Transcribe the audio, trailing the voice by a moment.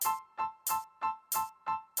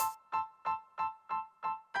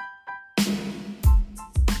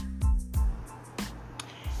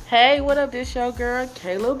Hey, what up? This your girl,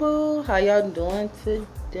 Kayla Boo. How y'all doing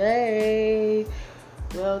today?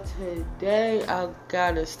 Well, today I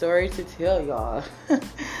got a story to tell y'all.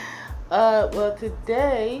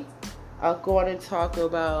 Today I'm going to talk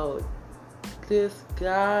about this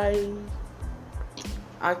guy.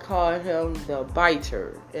 I call him the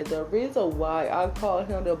biter. And the reason why I call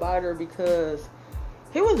him the biter because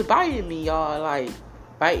he was biting me, y'all, like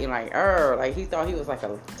biting like he thought he was like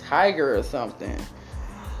a tiger or something.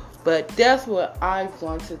 But that's what I'm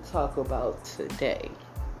going to talk about today.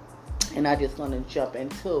 And I just want to jump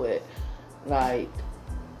into it.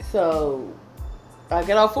 So I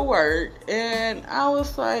get off of work and I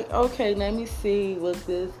was like, okay, let me see what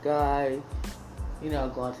this guy,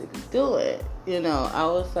 going to be doing. I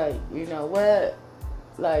was like, you know what?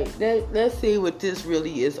 Let's see what this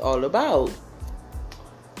really is all about.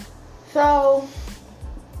 So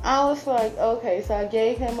I was like, okay, so I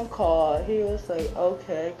gave him a call. He was like,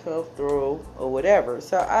 okay, come through or whatever.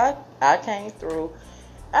 So I came through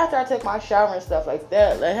after I took my shower and stuff like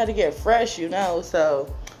that. I had to get fresh,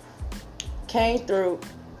 so came through,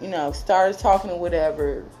 started talking or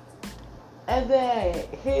whatever. And then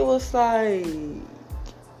he was like,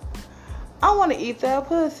 I want to eat that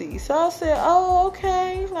pussy. So I said, oh,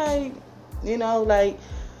 okay.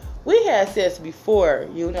 We had sex before,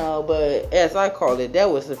 but as I call it, that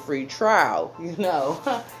was a free trial, you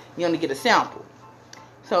only get a sample.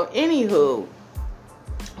 So, anywho,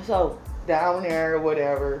 down there or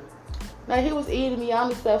whatever, he was eating me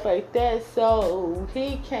out and stuff like that, so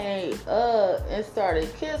he came up and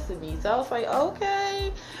started kissing me. So I was like,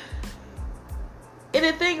 okay. And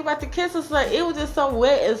the thing about the kiss was it was just so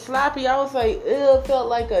wet and sloppy. I was like, it felt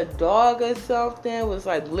like a dog or something was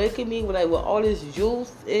licking me with all this juice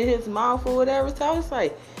in his mouth or whatever. So I was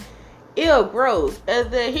like, ew, gross. And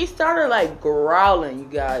then he started growling, you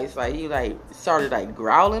guys. He started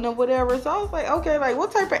growling or whatever. So I was like, okay,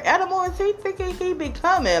 what type of animal is he thinking he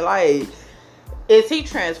becoming? Is he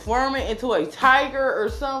transforming into a tiger or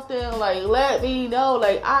something? Let me know.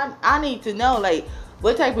 I need to know.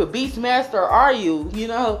 What type of beast master are you?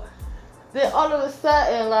 Then all of a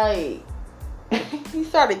sudden, he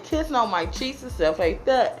started kissing on my cheeks and stuff like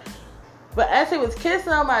that. But as he was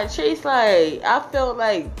kissing on my cheeks, I felt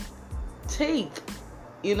teeth,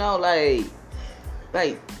 teeth.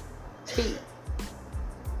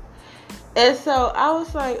 And so I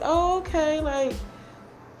was like, oh, okay,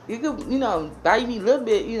 you could, bite me a little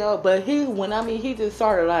bit, but he just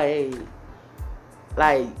started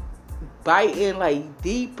biting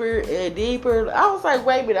deeper and deeper. I was like,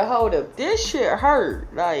 wait a minute, hold up, this shit hurt.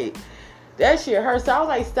 That shit hurt. So I was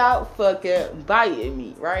like, stop fucking biting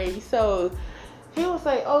me, right? So he was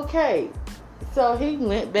like, okay. So he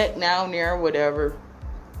went back down there or whatever,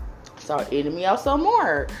 started eating me out some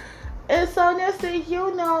more. And so next thing he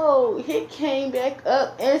came back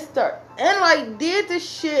up and did the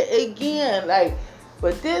shit again.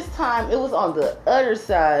 But this time, it was on the other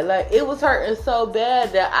side. It was hurting so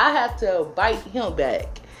bad that I had to bite him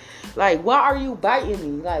back. Why are you biting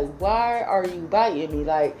me? Why are you biting me?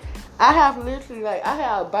 I have literally, I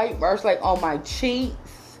have bite marks, on my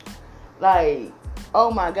cheeks. Oh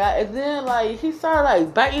my God. And then, he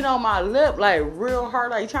started, biting on my lip, real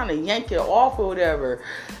hard, trying to yank it off or whatever.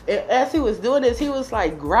 And as he was doing this, he was,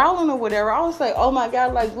 growling or whatever. I was like, oh my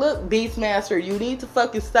God, look, Beastmaster, you need to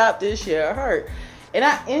fucking stop this shit. It hurt. And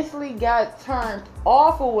I instantly got turned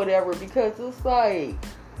off or whatever because it's I'm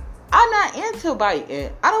not into biting.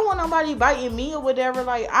 I don't want nobody biting me or whatever.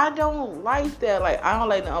 I don't like that. I don't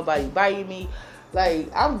like nobody biting me.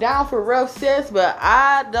 I'm down for rough sex, but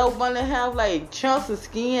I don't want to have chunks of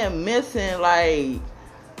skin missing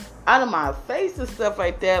out of my face and stuff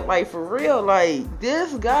like that. For real.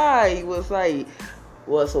 This guy was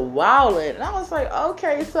wilding. And I was like,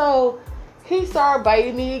 okay, so he started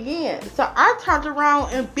biting me again. So I turned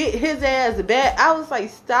around and bit his ass back. I was like,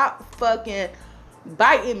 stop fucking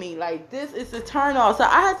biting me. This is a turn off. So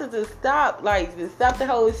I had to just stop, just stop the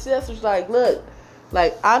whole shit. Was look,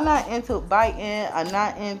 I'm not into biting. I'm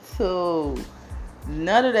not into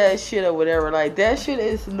none of that shit or whatever. That shit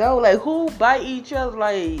is no, who bite each other?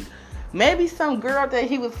 Maybe some girl that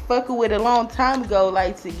he was fucking with a long time ago,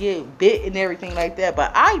 to get bit and everything like that.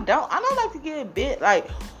 But I don't like to get bit.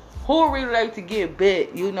 Who really like to get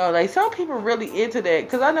bit, some people really into that.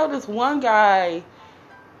 Cause I know this one guy,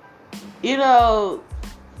 he was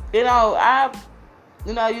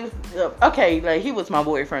my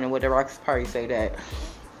boyfriend or whatever. I could probably say that.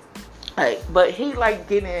 But he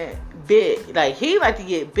getting bit. He like to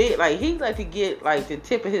get bit. He like to get the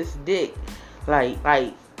tip of his dick,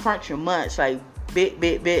 crunch and munch,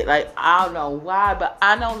 bit. Like, I don't know why, but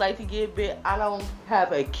I don't like to get bit. I don't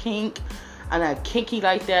have a kink. I'm not kinky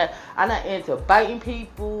like that. I'm not into biting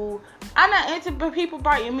people. I'm not into people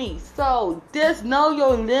biting me. So just know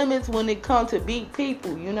your limits when it comes to beat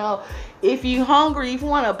people. You know, if you hungry, if you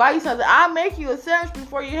want to bite something, I'll make you a sandwich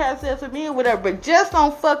before you have sex with me or whatever. But just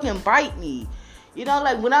don't fucking bite me. You know,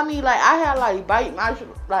 like when I mean, like I had like bite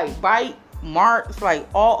marks like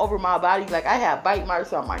all over my body. Like I had bite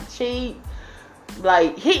marks on my cheek.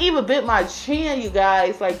 Like he even bit my chin, you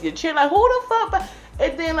guys. Like your chin. Like who the fuck?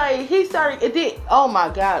 And then like he started. It did. Oh my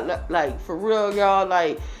god! Like for real, y'all.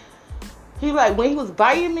 Like he like when he was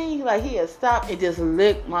biting me, like he had stopped and just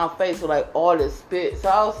licked my face with like all the spit. So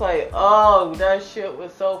I was like, oh, that shit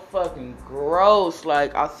was so fucking gross.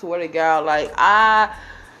 Like I swear to God, like I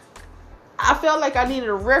felt like I needed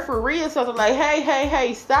a referee or something. Like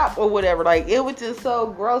hey, stop or whatever. Like it was just so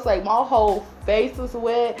gross. Like my whole face was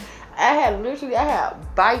wet. I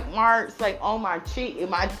had bite marks like on my cheek, and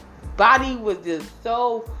my body was just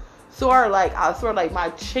so sore. Like I swear, like my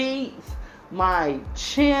cheeks, my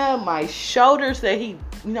chin, my shoulders that he,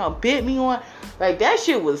 bit me on. Like that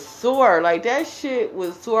shit was sore. Like that shit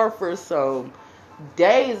was sore for some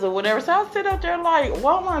days or whatever. So I was sitting up there like,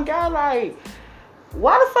 oh my God, like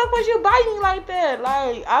why the fuck was you biting me like that?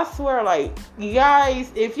 Like, I swear, like, you guys,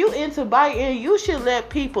 if you into biting, you should let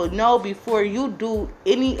people know before you do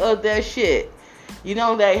any of that shit. You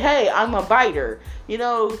know, that, hey, I'm a biter. You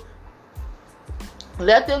know,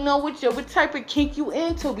 let them know what type of kink you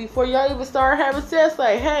into before y'all even start having sex.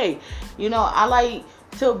 Like, hey, I like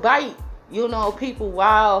to bite, people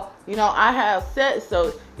while, I have sex.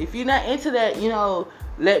 So, if you're not into that,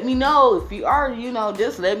 let me know. If you are,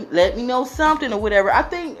 just let me know something or whatever. I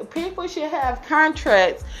think people should have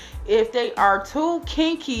contracts if they are too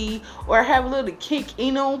kinky or have a little kink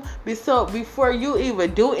in them before you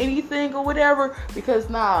even do anything or whatever.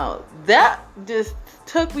 Because now that just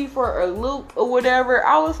took me for a loop or whatever.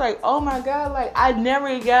 I was like, oh my God, like I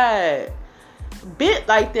never got bit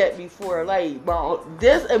like that before. Like, bro,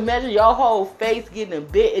 just imagine your whole face getting a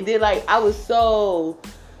bit, and then like I was so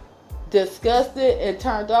disgusted and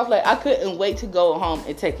turned off. Like I couldn't wait to go home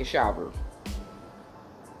and take a shower.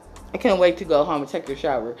 I couldn't wait to go home and take a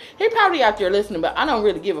shower. He probably out there listening, but I don't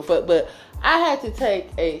really give a fuck. But I had to take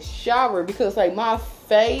a shower because like my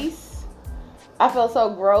face, I felt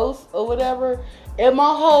so gross or whatever, and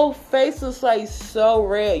my whole face was like so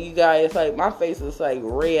red, you guys. Like my face was like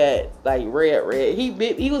red, like red.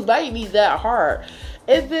 He was biting me that hard,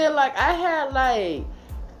 and then like I had like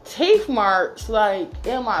teeth marks like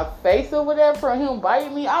in my face or whatever from him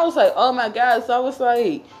biting me. I was like, oh my God. So I was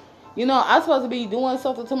like, I'm supposed to be doing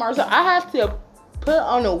something tomorrow, so I have to put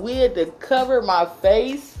on a wig to cover my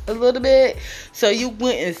face a little bit so you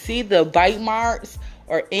wouldn't see the bite marks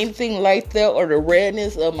or anything like that or the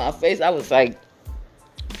redness of my face. I was like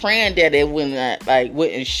praying that it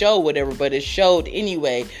wouldn't show whatever, but it showed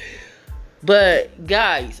anyway. But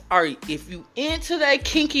guys, if you into that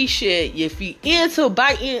kinky shit, if you into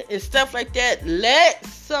biting and stuff like that, let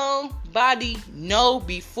somebody know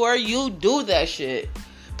before you do that shit.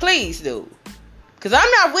 Please do. Cause I'm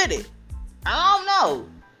not with it. I don't know.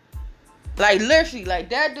 Like literally, like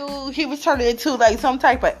that dude, he was turning into like some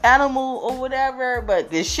type of animal or whatever. But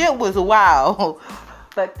this shit was wild.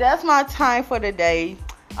 But that's my time for today.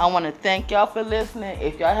 I want to thank y'all for listening.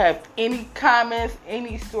 If y'all have any comments,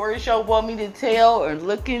 any stories y'all want me to tell or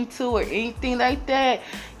look into or anything like that,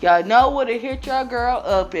 y'all know where to hit y'all girl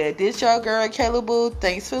up at. This y'all girl, Kayla Boo.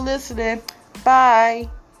 Thanks for listening. Bye.